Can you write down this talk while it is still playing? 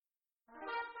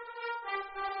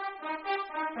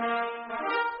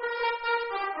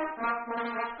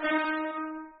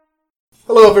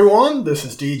Hello everyone, this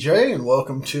is DJ and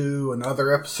welcome to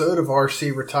another episode of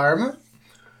RC Retirement.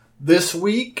 This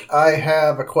week I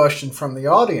have a question from the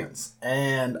audience,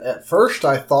 and at first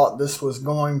I thought this was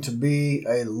going to be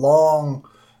a long,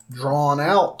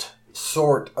 drawn-out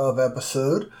sort of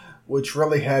episode, which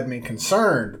really had me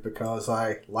concerned because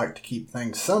I like to keep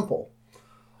things simple.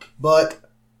 But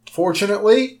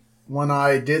fortunately, when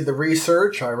I did the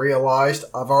research, I realized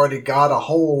I've already got a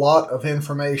whole lot of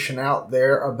information out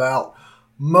there about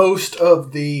most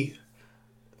of the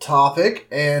topic,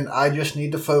 and I just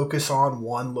need to focus on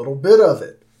one little bit of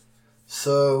it.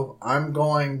 So I'm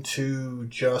going to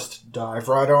just dive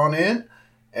right on in,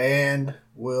 and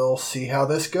we'll see how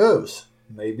this goes.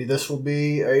 Maybe this will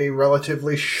be a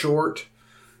relatively short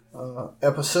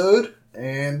episode,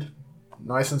 and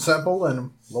nice and simple,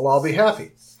 and we'll all be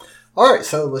happy. Alright,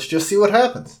 so let's just see what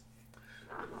happens.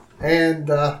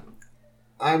 And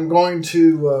I'm going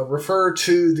to refer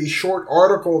to the short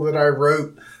article that I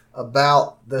wrote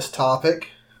about this topic,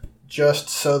 just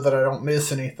so that I don't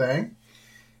miss anything.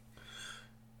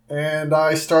 And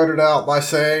I started out by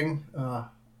saying a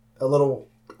little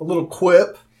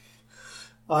quip.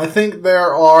 I think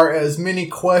there are as many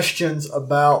questions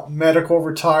about medical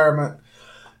retirement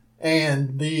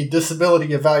and the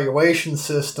disability evaluation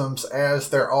systems as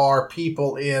there are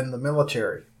people in the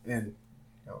military.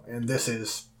 And this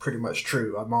is pretty much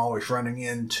true. I'm always running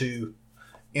into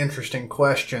interesting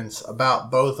questions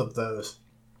about both of those.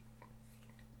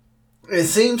 It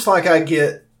seems like I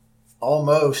get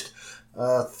almost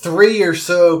 3 or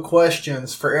so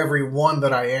questions for every one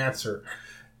that I answer.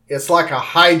 It's like a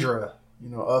hydra,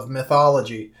 of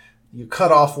mythology. You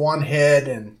cut off one head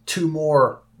and 2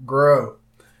 more grow.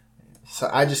 So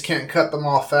I just can't cut them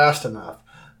off fast enough.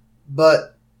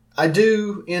 But I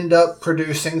do end up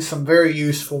producing some very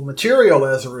useful material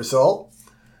as a result.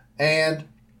 And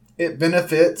it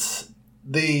benefits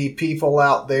the people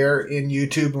out there in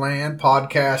YouTube land,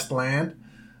 podcast land.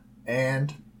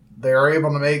 And they're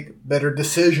able to make better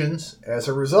decisions as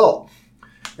a result.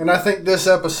 And I think this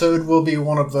episode will be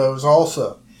one of those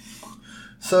also.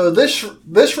 So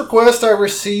this request I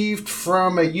received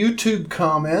from a YouTube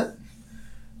comment.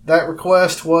 That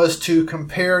request was to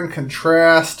compare and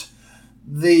contrast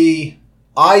the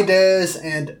IDES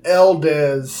and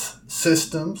LDES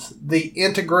systems, the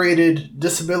Integrated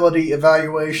Disability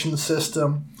Evaluation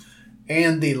System,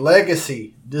 and the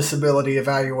Legacy Disability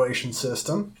Evaluation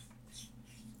System.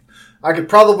 I could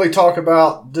probably talk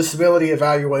about disability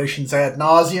evaluations ad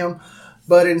nauseum,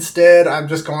 but instead I'm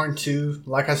just going to,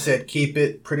 like I said, keep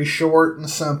it pretty short and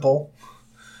simple.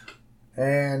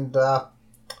 And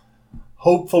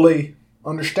hopefully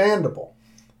understandable.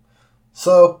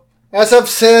 So, as I've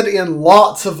said in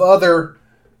lots of other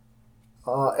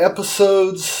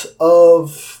episodes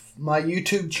of my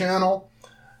YouTube channel,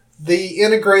 the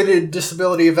Integrated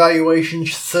Disability Evaluation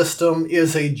System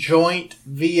is a joint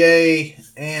VA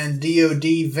and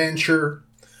DoD venture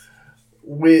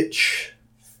which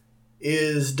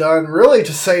is done really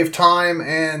to save time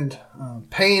and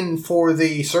pain for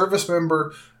the service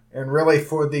member, and really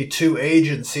for the 2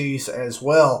 agencies as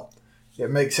well. It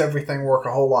makes everything work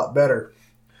a whole lot better.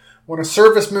 When a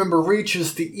service member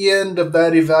reaches the end of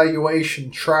that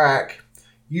evaluation track,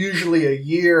 usually a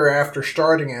year after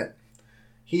starting it,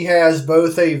 he has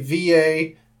both a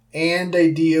VA and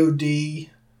a DoD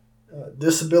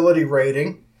disability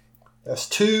rating. That's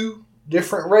 2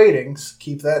 different ratings,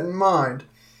 keep that in mind.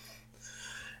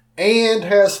 And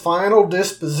has final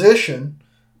disposition,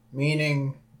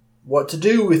 meaning what to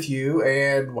do with you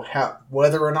and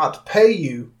whether or not to pay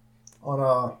you on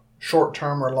a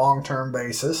short-term or long-term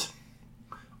basis,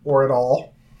 or at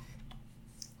all.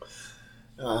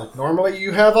 Normally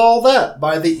you have all that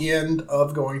by the end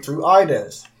of going through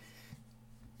IDES.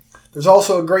 There's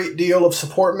also a great deal of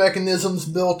support mechanisms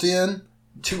built in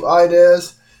to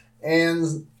IDES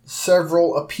and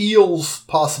several appeals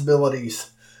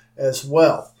possibilities as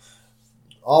well.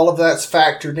 All of that's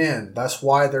factored in. That's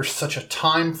why there's such a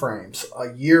time frame,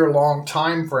 a year-long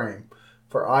time frame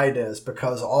for IDES,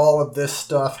 because all of this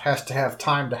stuff has to have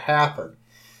time to happen.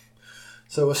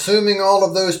 So assuming all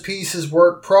of those pieces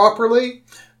work properly,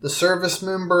 the service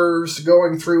members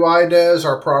going through IDES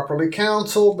are properly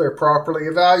counseled, they're properly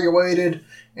evaluated,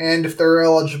 and if they're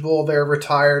eligible, they're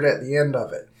retired at the end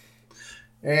of it.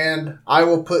 And I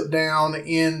will put down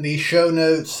in the show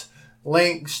notes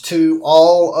links to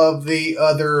all of the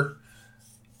other,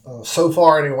 so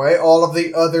far anyway, all of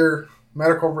the other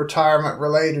medical retirement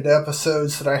related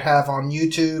episodes that I have on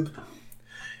YouTube,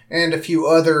 and a few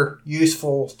other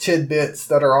useful tidbits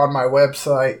that are on my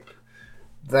website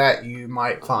that you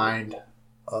might find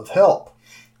of help.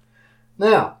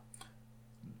 Now,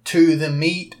 to the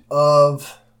meat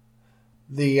of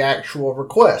the actual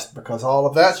request, because all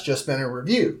of that's just been a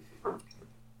review.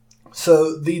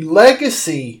 So the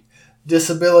legacy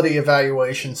disability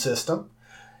evaluation system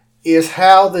is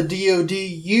how the DoD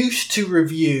used to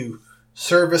review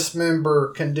service member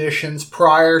conditions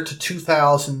prior to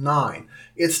 2009.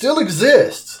 It still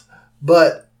exists,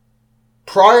 but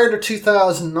prior to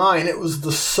 2009, it was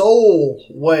the sole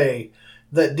way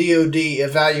that DoD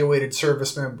evaluated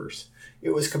service members.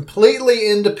 It was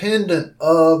completely independent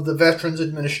of the Veterans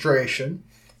Administration,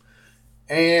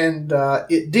 and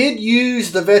it did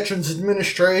use the Veterans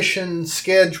Administration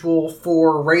schedule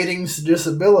for rating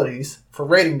disabilities,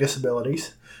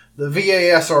 the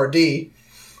VASRD,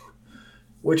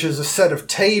 which is a set of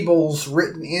tables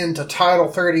written into Title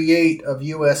 38 of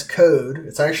U.S. Code.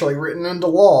 It's actually written into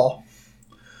law,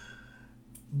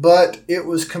 but it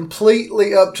was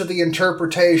completely up to the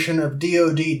interpretation of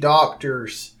DoD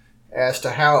doctors as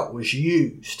to how it was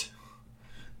used,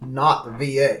 not the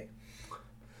VA.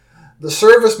 The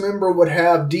service member would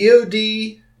have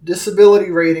DoD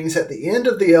disability ratings at the end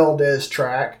of the LDES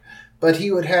track, but he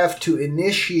would have to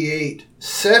initiate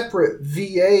separate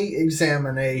VA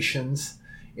examinations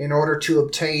in order to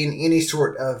obtain any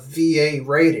sort of VA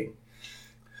rating.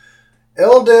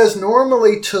 LDES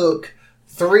normally took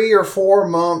 3 or 4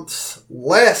 months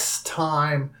less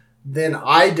time than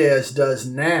IDES does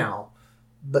now,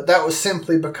 but that was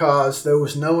simply because there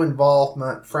was no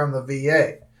involvement from the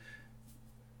VA.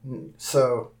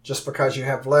 So just because you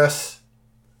have less,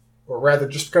 or rather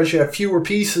just because you have fewer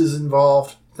pieces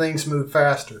involved, things move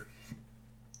faster.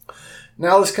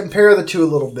 Now let's compare the two a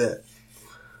little bit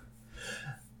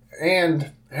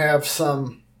and have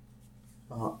some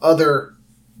other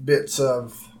bits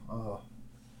of,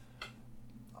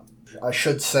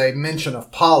 mention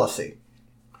of policy.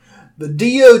 The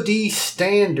DoD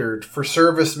standard for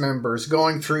service members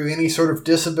going through any sort of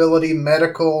disability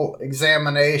medical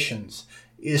examinations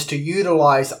is to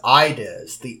utilize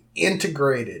IDES, the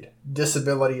Integrated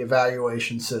Disability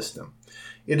Evaluation System.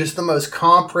 It is the most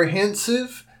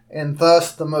comprehensive and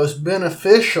thus the most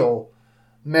beneficial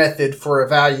method for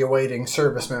evaluating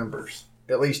service members,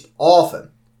 at least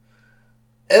often.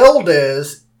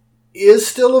 LDES is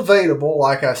still available,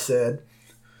 like I said,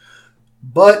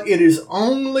 but it is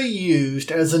only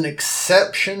used as an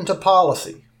exception to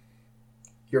policy.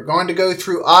 You're going to go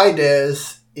through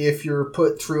IDES if you're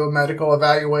put through a medical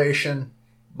evaluation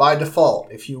by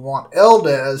default. If you want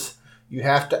LDES, you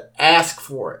have to ask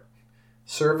for it.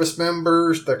 Service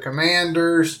members, their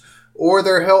commanders, or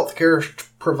their healthcare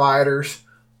providers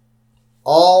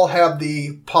all have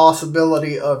the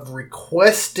possibility of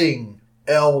requesting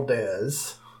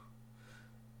LDES,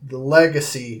 the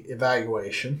legacy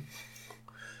evaluation,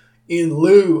 in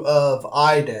lieu of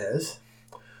IDES,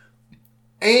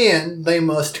 and they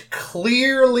must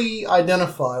clearly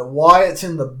identify why it's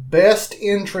in the best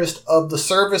interest of the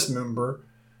service member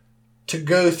to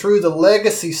go through the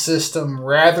legacy system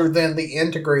rather than the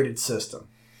integrated system.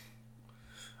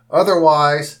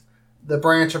 Otherwise, the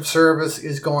branch of service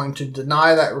is going to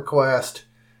deny that request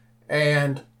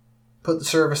and put the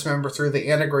service member through the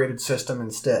integrated system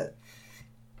instead.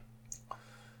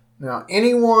 Now,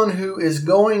 anyone who is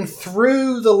going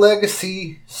through the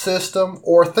legacy system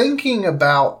or thinking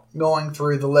about going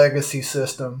through the legacy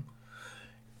system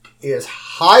is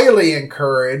highly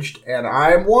encouraged, and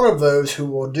I'm one of those who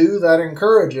will do that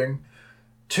encouraging,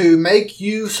 to make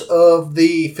use of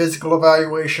the Physical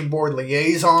Evaluation Board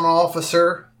Liaison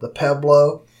Officer, the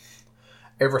PEBLO,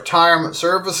 a Retirement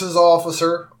Services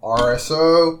Officer,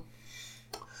 RSO,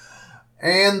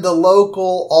 and the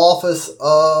local Office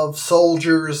of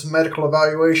Soldiers Medical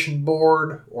Evaluation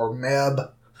Board, or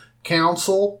MEB,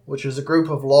 Council, which is a group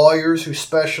of lawyers who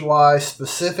specialize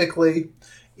specifically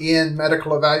in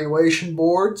medical evaluation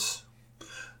boards.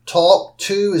 Talk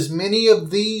to as many of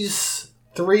these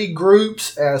 3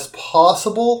 groups as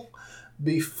possible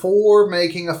before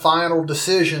making a final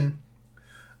decision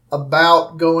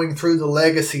about going through the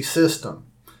legacy system.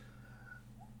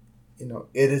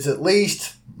 It is at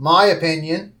least my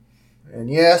opinion, and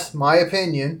yes, my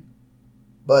opinion,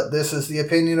 but this is the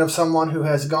opinion of someone who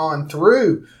has gone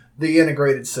through the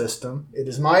integrated system. It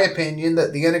is my opinion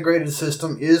that the integrated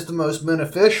system is the most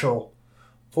beneficial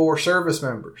for service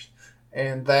members,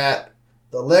 and that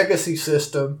the legacy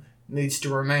system needs to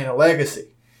remain a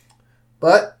legacy.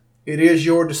 But it is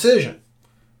your decision.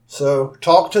 So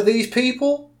talk to these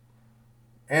people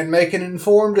and make an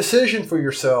informed decision for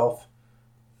yourself.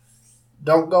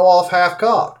 Don't go off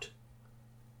half-cocked.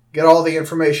 Get all the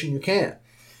information you can.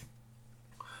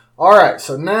 Alright,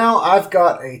 so now I've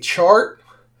got a chart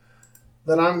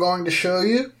that I'm going to show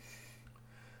you.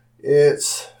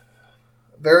 It's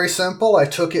very simple. I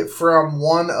took it from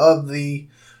one of the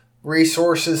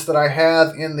resources that I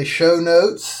have in the show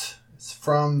notes. It's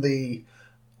from the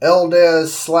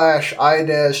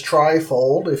LDES/IDES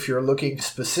trifold, if you're looking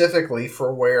specifically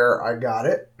for where I got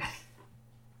it.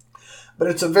 But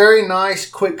it's a very nice,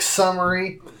 quick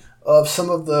summary of some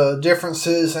of the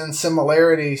differences and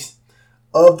similarities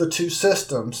of the two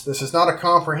systems. This is not a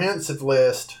comprehensive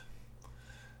list.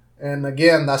 And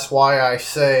again, that's why I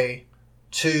say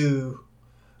to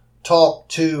talk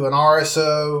to an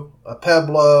RSO, a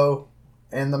PEBLO,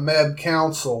 and the MEB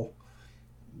Council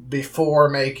before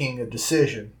making a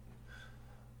decision.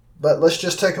 But let's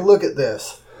just take a look at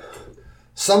this.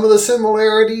 Some of the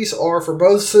similarities are for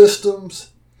both systems,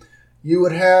 you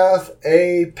would have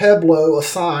a PEBLO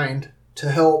assigned to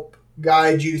help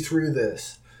guide you through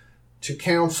this, to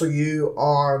counsel you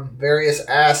on various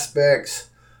aspects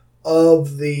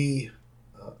of the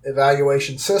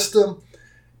evaluation system,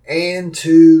 and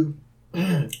to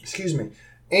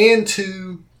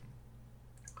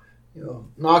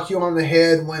knock you on the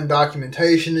head when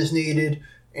documentation is needed,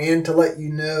 and to let you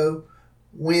know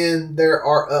when there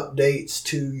are updates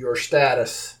to your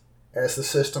status as the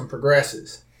system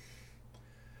progresses.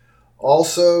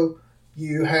 Also,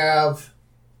 you have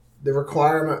the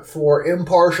requirement for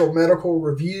impartial medical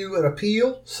review and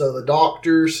appeal, so the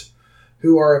doctors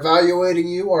who are evaluating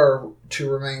you are to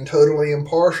remain totally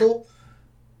impartial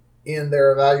in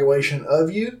their evaluation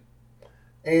of you.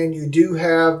 And you do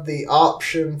have the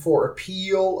option for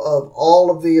appeal of all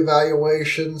of the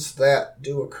evaluations that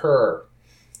do occur.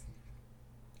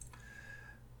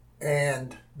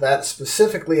 And that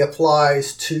specifically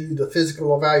applies to the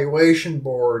Physical Evaluation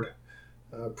Board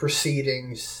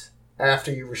proceedings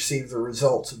after you receive the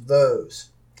results of those.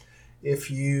 If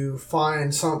you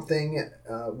find something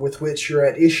with which you're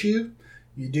at issue,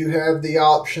 you do have the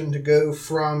option to go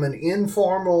from an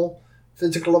informal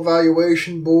Physical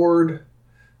Evaluation Board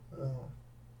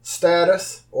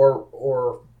status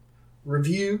or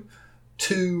review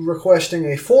to requesting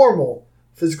a formal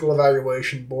Physical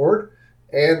Evaluation Board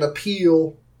and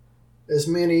appeal as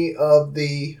many of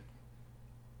the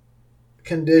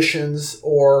conditions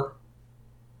or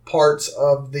parts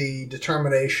of the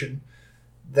determination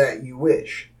that you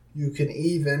wish. You can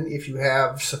even, if you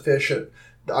have sufficient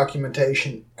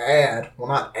documentation,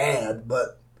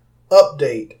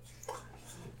 update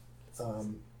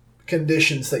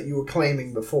conditions that you were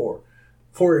claiming before.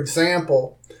 For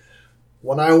example,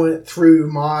 when I went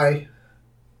through my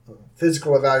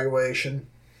physical evaluation,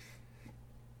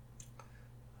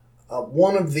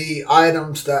 one of the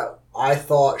items that I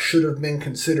thought should have been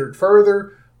considered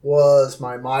further was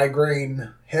my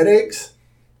migraine headaches,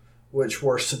 which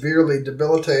were severely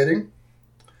debilitating.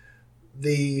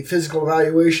 The Physical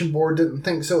Evaluation Board didn't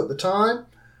think so at the time.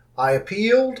 I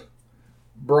appealed,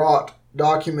 brought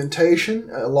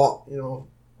documentation, I won't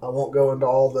go into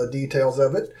all the details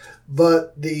of it,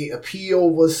 but the appeal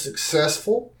was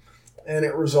successful and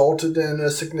it resulted in a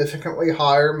significantly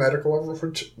higher medical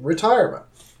retirement.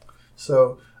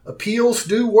 So appeals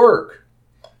do work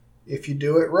if you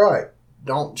do it right.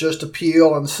 Don't just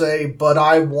appeal and say, but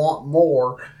I want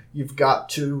more. You've got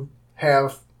to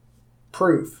have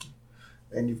proof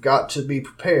and you've got to be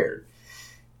prepared.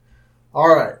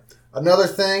 All right. Another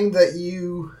thing that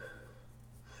you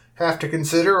have to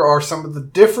consider are some of the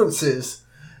differences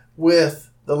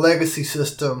with the legacy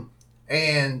system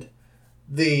and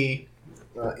the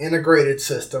integrated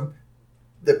system.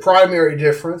 The primary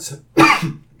difference,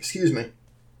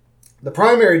 the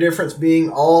primary difference being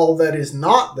all that is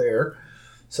not there.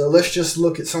 So let's just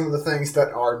look at some of the things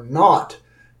that are not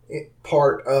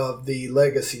part of the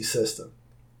legacy system.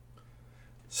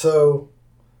 So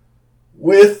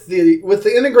with the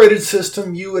integrated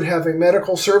system, you would have a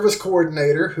medical service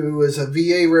coordinator who is a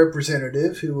VA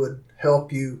representative who would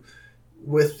help you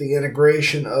with the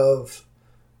integration of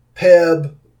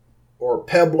PEB or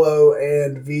PEBLO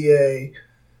and VA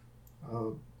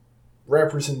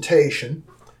representation.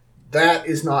 That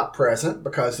is not present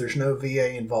because there's no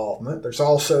VA involvement. There's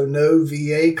also no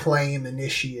VA claim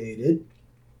initiated,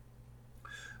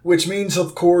 which means,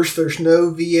 of course, there's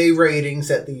no VA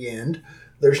ratings at the end.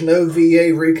 There's no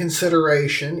VA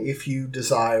reconsideration if you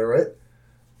desire it,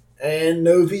 and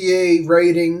no VA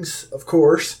ratings, of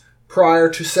course, prior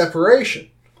to separation.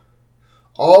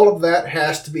 All of that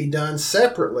has to be done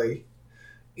separately,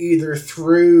 either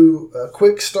through a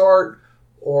quick start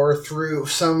or through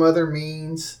some other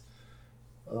means.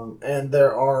 And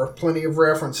there are plenty of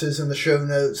references in the show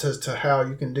notes as to how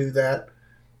you can do that.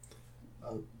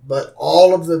 But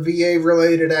all of the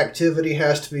VA-related activity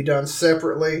has to be done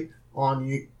separately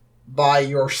by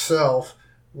yourself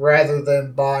rather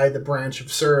than by the branch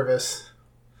of service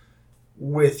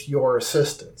with your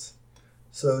assistants.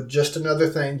 So just another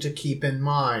thing to keep in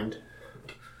mind.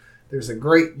 There's a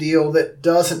great deal that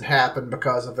doesn't happen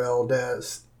because of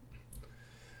LDES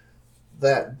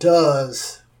that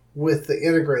does with the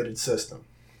integrated system.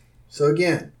 So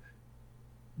again,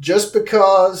 just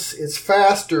because it's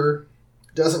faster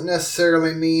doesn't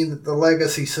necessarily mean that the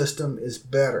legacy system is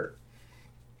better.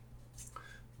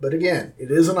 But again,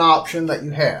 it is an option that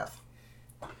you have.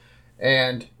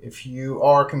 And if you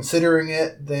are considering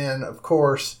it, then of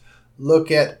course,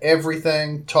 look at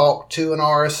everything. Talk to an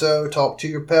RSO, talk to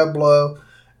your PEBLO,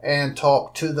 and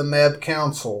talk to the MEB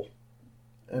Council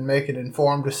and make an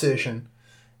informed decision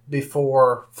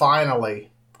before finally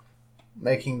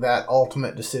making that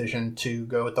ultimate decision to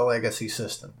go with the legacy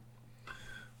system.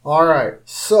 All right,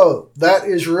 so that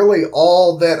is really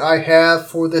all that I have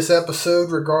for this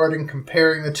episode regarding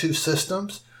comparing the two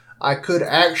systems. I could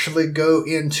actually go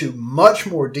into much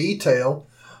more detail,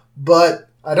 but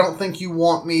I don't think you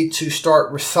want me to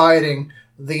start reciting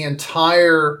the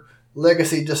entire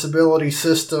legacy disability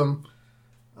system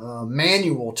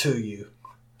manual to you.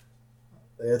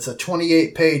 It's a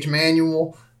 28-page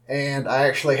manual, and I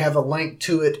actually have a link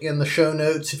to it in the show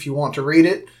notes if you want to read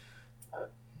it.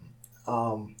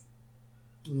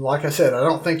 Like I said, I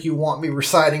don't think you want me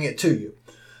reciting it to you.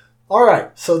 All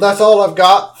right, so that's all I've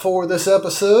got for this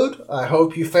episode. I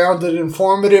hope you found it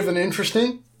informative and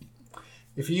interesting.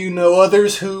 If you know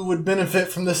others who would benefit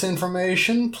from this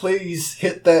information, please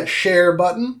hit that share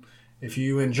button. If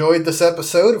you enjoyed this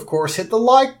episode, of course, hit the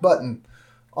like button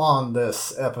on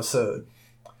this episode.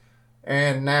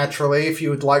 And naturally, if you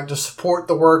would like to support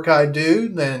the work I do,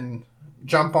 then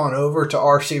jump on over to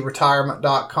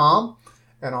rcretirement.com.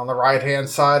 And on the right-hand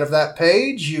side of that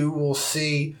page, you will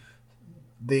see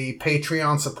the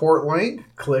Patreon support link.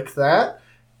 Click that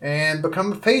and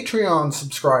become a Patreon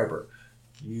subscriber.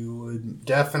 You would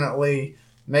definitely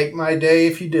make my day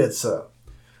if you did so.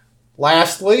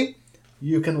 Lastly,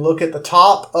 you can look at the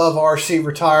top of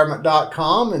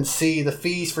rcretirement.com and see the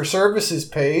fees for services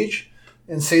page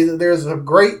and see that there's a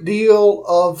great deal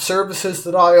of services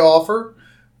that I offer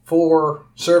for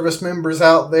service members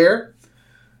out there.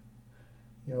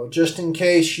 Just in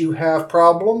case you have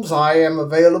problems, I am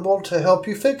available to help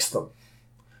you fix them.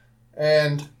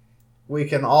 And we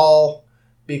can all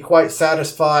be quite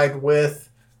satisfied with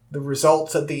the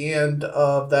results at the end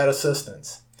of that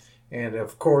assistance. And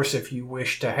of course, if you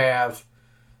wish to have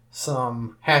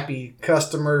some happy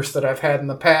customers that I've had in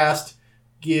the past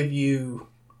give you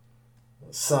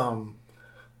some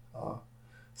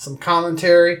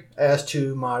commentary as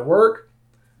to my work,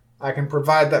 I can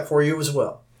provide that for you as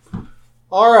well.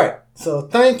 All right, so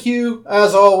thank you,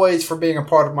 as always, for being a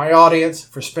part of my audience,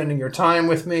 for spending your time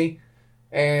with me,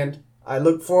 and I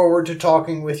look forward to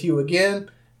talking with you again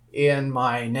in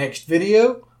my next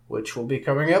video, which will be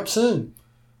coming up soon.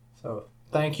 So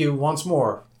thank you once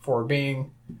more for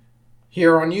being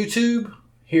here on YouTube,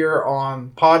 here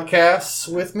on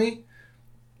podcasts with me,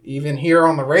 even here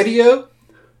on the radio,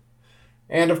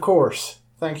 and of course,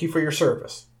 thank you for your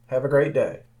service. Have a great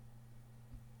day.